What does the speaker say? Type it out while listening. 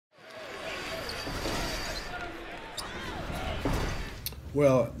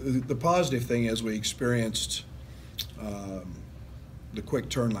Well, the positive thing is we experienced um, the quick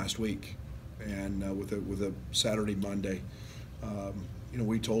turn last week, and with a Saturday Monday,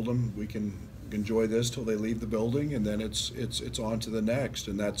 we told them we can enjoy this till they leave the building, and then it's on to the next,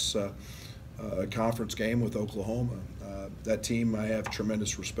 and that's a conference game with Oklahoma. That team I have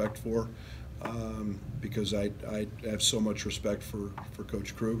tremendous respect for because I have so much respect for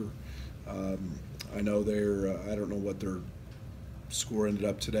Coach Kruger. I know I don't know what their score ended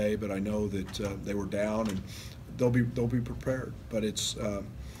up today, but I know that they were down and they'll be prepared. But it's a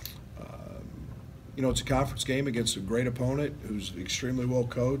conference game against a great opponent who's extremely well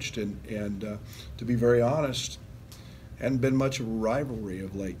coached, and to be very honest, hadn't been much of a rivalry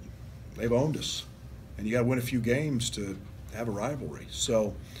of late. They've owned us, and you got to win a few games to have a rivalry.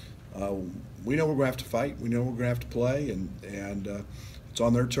 So we know we're going to have to fight. We know we're going to have to play, and it's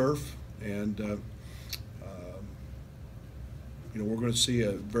on their turf, and we're going to see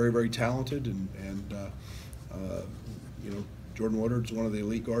a very, very talented and Jordan Woodard's one of the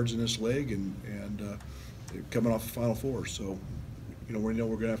elite guards in this league, and they're coming off the Final Four. So, we know we're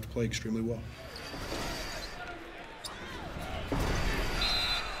going to have to play extremely well.